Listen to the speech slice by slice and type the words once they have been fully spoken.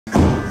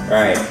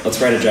Alright, let's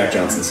write a Jack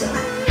Johnson song.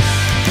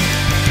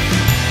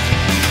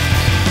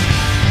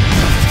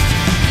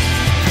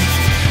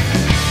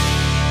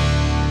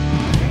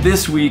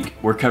 This week,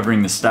 we're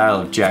covering the style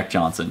of Jack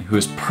Johnson, who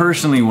is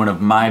personally one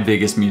of my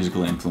biggest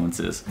musical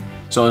influences.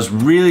 So I was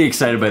really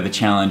excited by the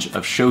challenge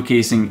of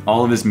showcasing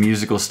all of his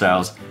musical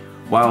styles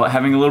while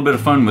having a little bit of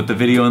fun with the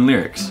video and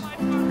lyrics.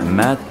 I'm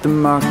at the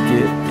market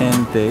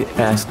and they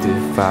asked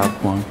if I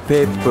want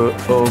paper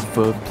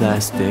over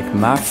plastic.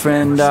 My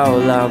friend,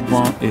 all I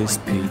want is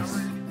peace.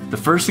 The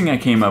first thing I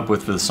came up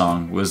with for the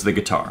song was the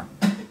guitar.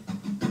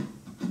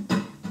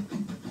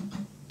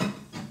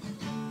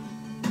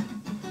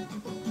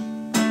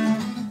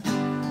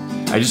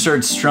 I just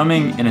started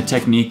strumming in a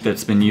technique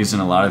that's been used in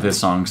a lot of his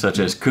songs, such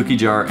as Cookie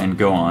Jar and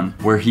Go On,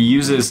 where he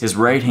uses his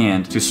right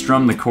hand to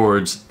strum the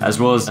chords, as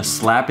well as a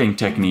slapping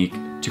technique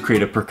to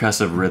create a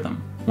percussive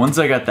rhythm. Once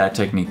I got that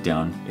technique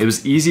down, it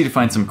was easy to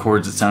find some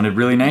chords that sounded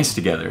really nice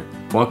together,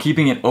 while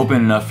keeping it open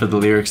enough for the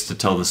lyrics to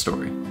tell the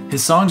story.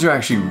 His songs are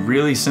actually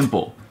really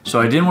simple, so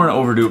I didn't want to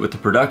overdo it with the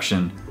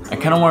production. I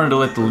kind of wanted to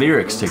let the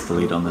lyrics take the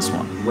lead on this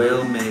one.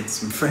 Whale made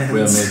some friends.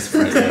 Whale made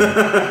some friends,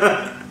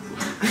 yeah.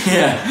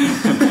 Yeah.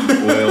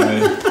 Whale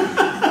made.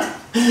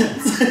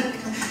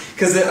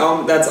 Because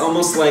that's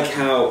almost like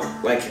how,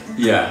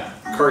 yeah,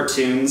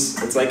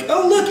 cartoons, it's like,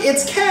 oh look,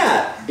 it's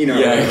Cat! You know,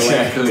 yeah,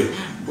 exactly.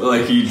 Well,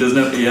 like he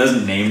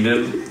hasn't named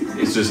it.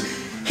 It's just,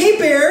 hey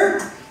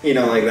bear! You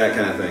know, like that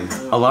kind of thing.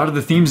 A lot of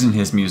the themes in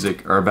his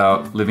music are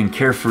about living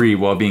carefree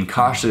while being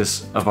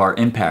cautious of our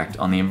impact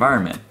on the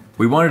environment.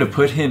 We wanted to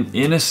put him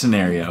in a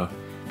scenario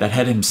that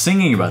had him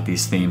singing about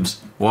these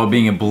themes while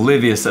being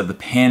oblivious of the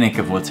panic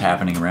of what's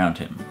happening around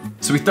him.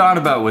 So we thought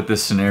about what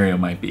this scenario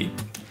might be.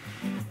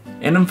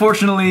 And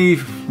unfortunately,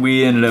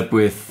 we ended up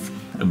with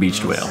a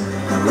beached whale.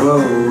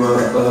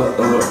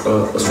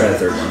 Let's try the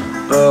third one.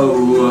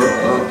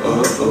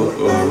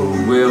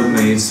 Whale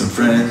made some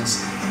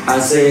friends. I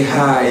say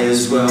hi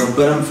as well,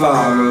 but I'm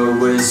far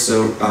away,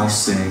 so I'll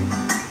sing.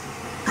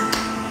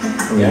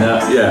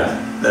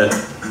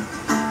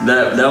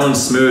 That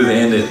one's smooth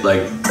and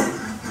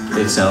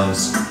it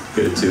sounds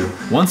good too.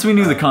 Once we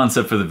knew the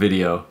concept for the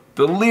video,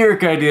 the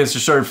lyric ideas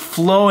just started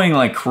flowing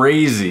like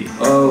crazy.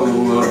 Oh,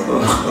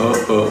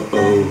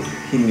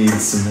 he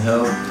needs some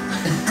help.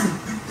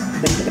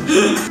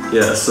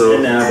 Yeah, so.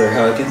 And now they're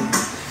hugging.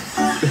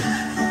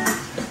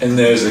 And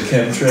there's a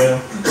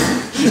chemtrail.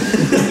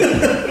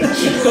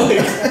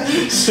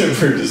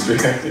 Super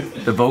distracted.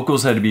 The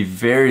vocals had to be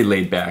very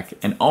laid back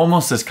and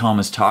almost as calm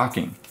as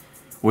talking,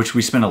 which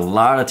we spent a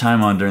lot of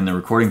time on during the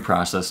recording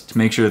process to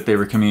make sure that they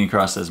were coming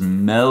across as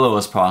mellow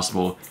as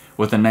possible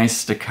with a nice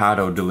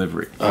staccato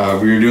delivery. We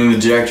were doing the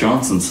Jack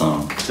Johnson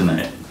song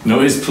tonight.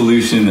 Noise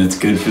pollution that's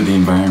good for the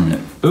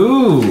environment.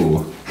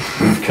 Ooh!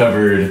 We've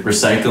covered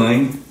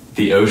recycling,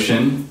 the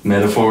ocean,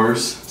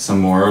 metaphors, some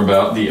more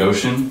about the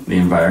ocean, the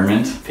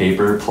environment,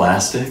 paper,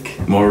 plastic,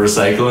 more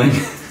recycling.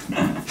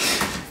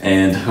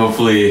 And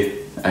hopefully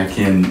I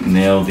can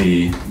nail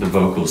the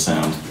vocal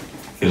sound.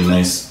 Get a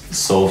nice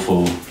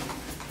soulful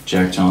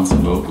Jack Johnson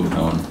vocal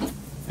going.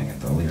 I got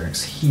the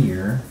lyrics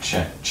here.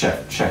 Check,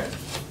 check, check.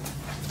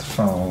 To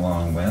follow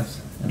along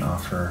with and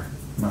offer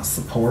my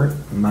support,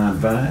 my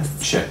advice.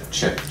 Check,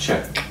 check,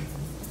 check.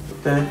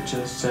 That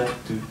just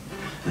have to.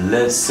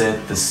 Let's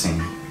set the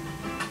scene.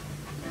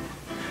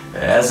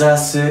 As I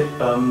sit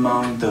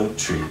among the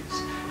trees,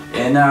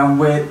 and I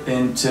wait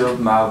until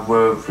my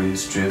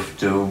worries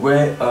drift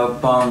away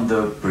upon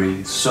the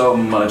breeze. So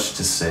much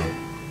to say,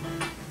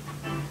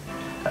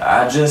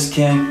 I just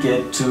can't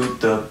get to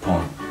the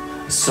point.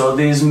 So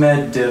these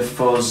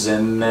metaphors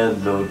and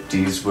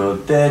melodies, well,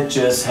 they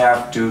just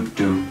have to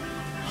do.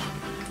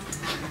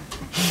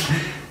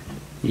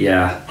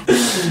 Yeah.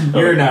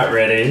 You're not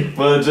ready.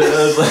 Well,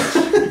 just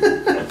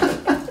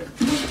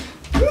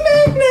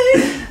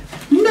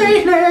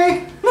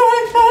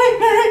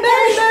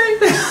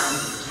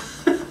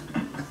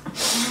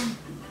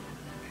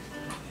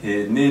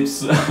it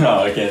needs.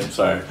 Oh, I can't.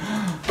 Sorry.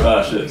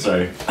 Oh shit.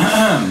 Sorry.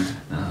 Oh,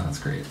 that's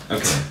great.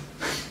 Okay.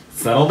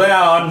 Settle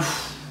down.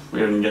 We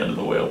haven't gotten to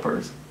the whale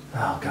part.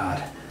 Oh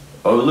God.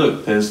 Oh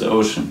look, there's the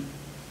ocean.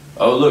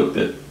 Oh look,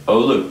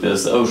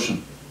 there's the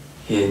ocean.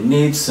 It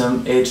needs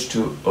some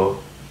H2O.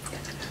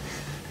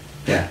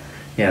 Yeah.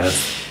 Yeah.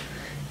 That's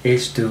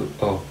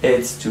H2O.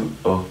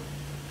 H2O.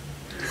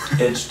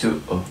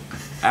 H2O.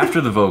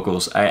 After the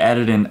vocals, I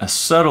added in a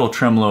subtle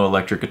tremolo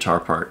electric guitar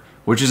part,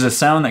 which is a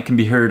sound that can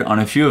be heard on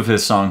a few of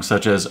his songs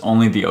such as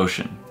Only the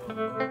Ocean.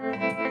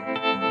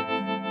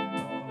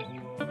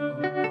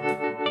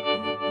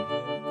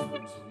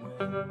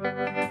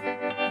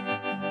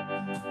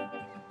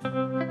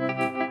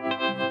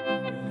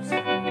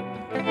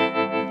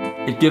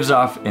 It gives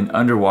off an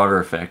underwater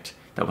effect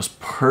that was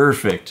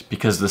perfect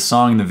because the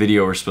song and the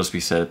video were supposed to be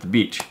set at the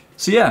beach.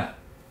 So yeah,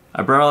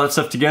 I brought all that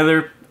stuff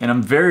together, and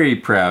I'm very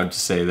proud to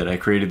say that I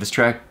created this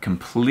track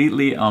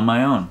completely on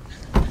my own.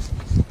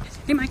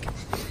 Hey Mike,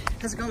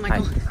 how's it going,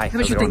 Michael? Hi. How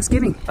was your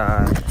Thanksgiving?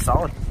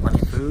 Solid.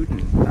 Plenty of food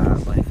and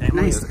plenty of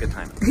family. Nice. It was a good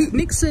time. Hey,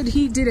 Nick said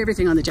he did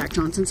everything on the Jack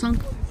Johnson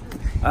song.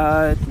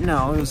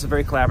 No, it was a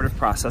very collaborative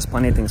process.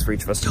 Plenty of things for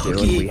each of us to do,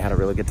 and we had a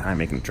really good time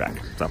making the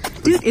track. So,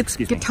 Dude, it's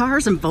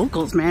guitars and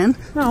vocals, man.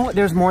 No,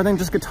 there's more than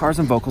just guitars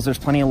and vocals. There's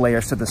plenty of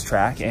layers to this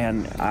track,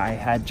 and I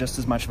had just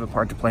as much of a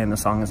part to play in the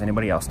song as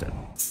anybody else did.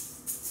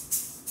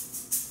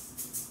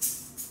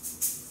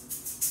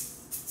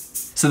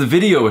 So the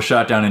video was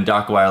shot down in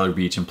Dockweiler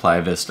Beach in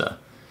Playa Vista.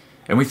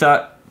 And we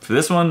thought, for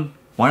this one,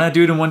 why not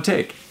do it in one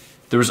take?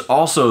 There was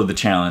also the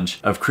challenge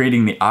of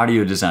creating the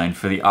audio design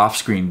for the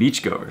off-screen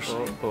beachgoers.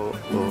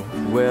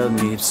 Well,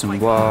 need some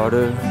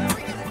water.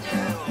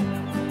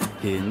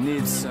 It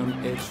needs some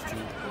H2O.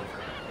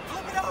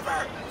 Flip it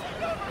over!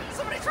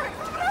 Somebody try and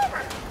flip it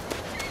over!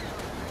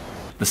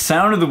 The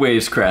sound of the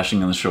waves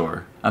crashing on the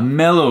shore, a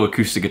mellow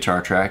acoustic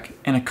guitar track,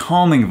 and a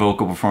calming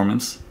vocal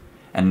performance.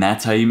 And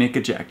that's how you make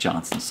a Jack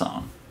Johnson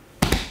song.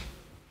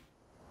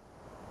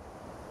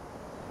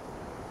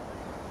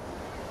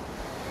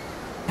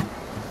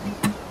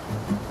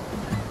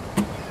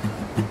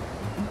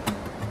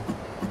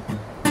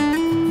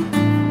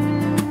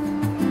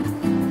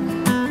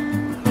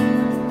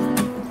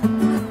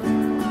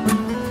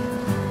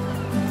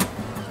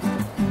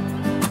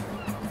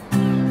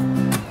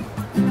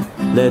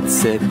 Let's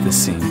set the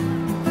scene.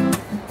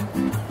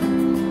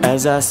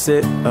 As I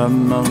sit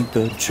among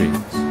the trees,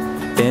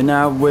 and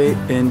I wait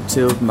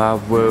until my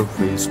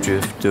worries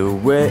drift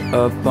away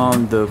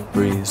upon the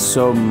breeze.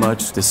 So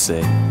much to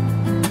say,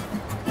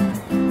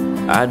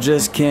 I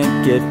just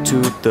can't get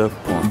to the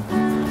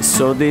point.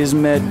 So these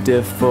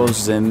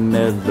metaphors and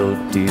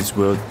melodies,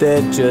 well,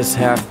 they just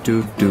have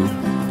to do.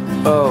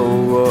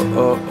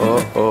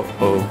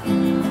 Oh-oh-oh-oh-oh-oh.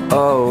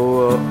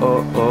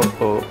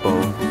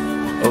 Oh-oh-oh-oh-oh-oh.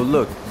 Oh,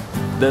 look,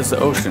 there's the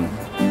ocean.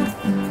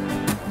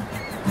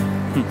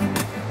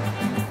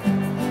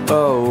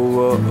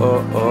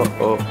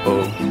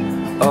 Oh-oh-oh-oh-oh-oh.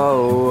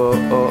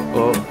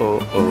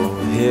 Oh-oh-oh-oh-oh-oh.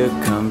 Here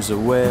comes a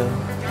whale.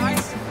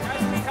 Guys,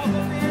 can we help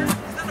over here?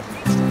 Is that a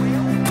beach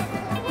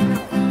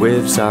whale?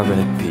 Waves are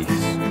at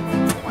peace.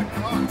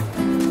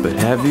 But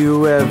have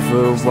you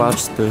ever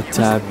watched the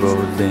tide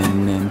roll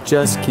in and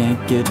just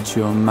can't get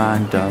your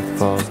mind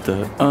off all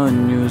the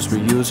unused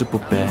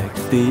reusable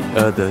bags the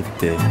other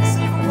day?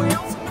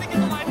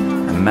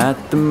 I'm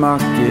at the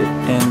market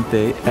and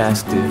they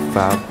asked if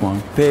I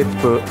want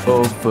paper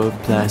over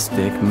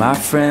plastic. My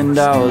friend,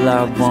 all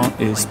I want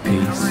is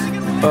peace.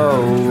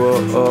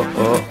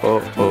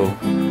 Oh-oh-oh-oh-oh-oh.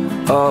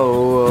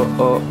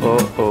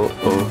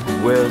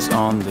 Oh-oh-oh-oh-oh-oh. Whales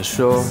on the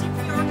shore.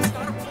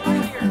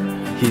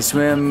 He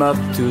swam up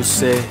to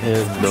say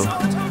hello.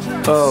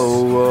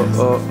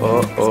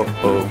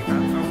 Oh-oh-oh-oh-oh-oh.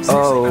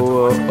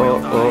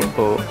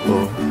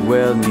 Oh-oh-oh-oh-oh-oh.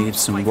 Whale needs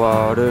some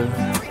water.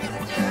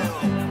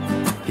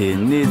 He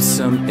needs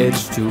some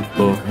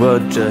H2O. Well,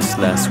 just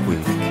last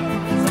week,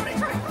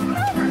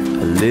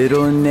 a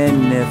little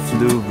nene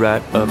flew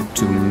right up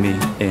to me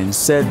and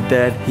said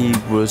that he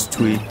was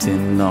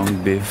tweeting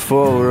long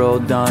before all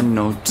done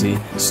no tea.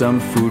 Some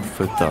food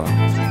for thought.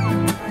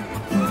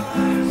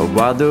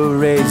 While the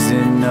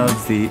raising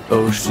of the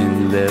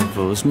ocean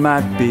levels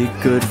might be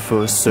good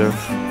for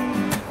surf,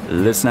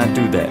 let's not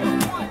do that.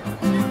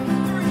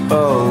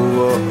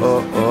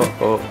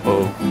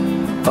 Oh-oh-oh-oh-oh-oh.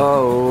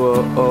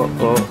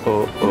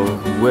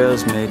 Oh-oh-oh-oh-oh-oh.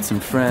 Whales made some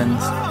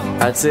friends.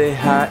 I'd say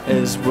hi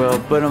as well,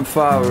 but I'm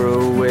far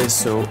away,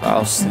 so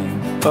I'll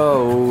sing.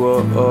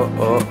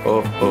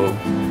 Oh-oh-oh-oh-oh-oh.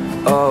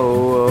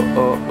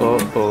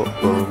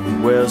 Oh-oh-oh-oh-oh-oh.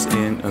 Whales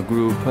in a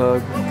group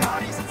hug.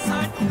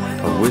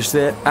 I wish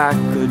that I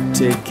could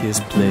take his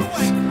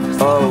place.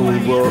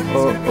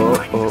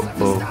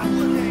 Oh-oh-oh-oh-oh-oh.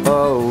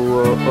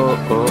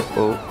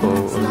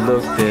 Oh-oh-oh-oh-oh-oh.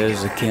 Look,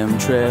 there's a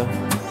chemtrail.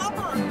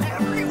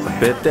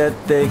 Bet that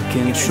they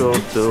control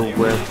the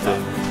weather.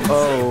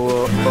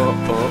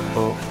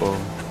 Oh-oh-oh-oh-oh-oh.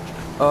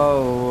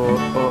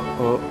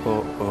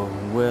 Oh-oh-oh-oh-oh-oh.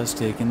 Whales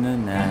taking a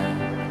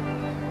nap.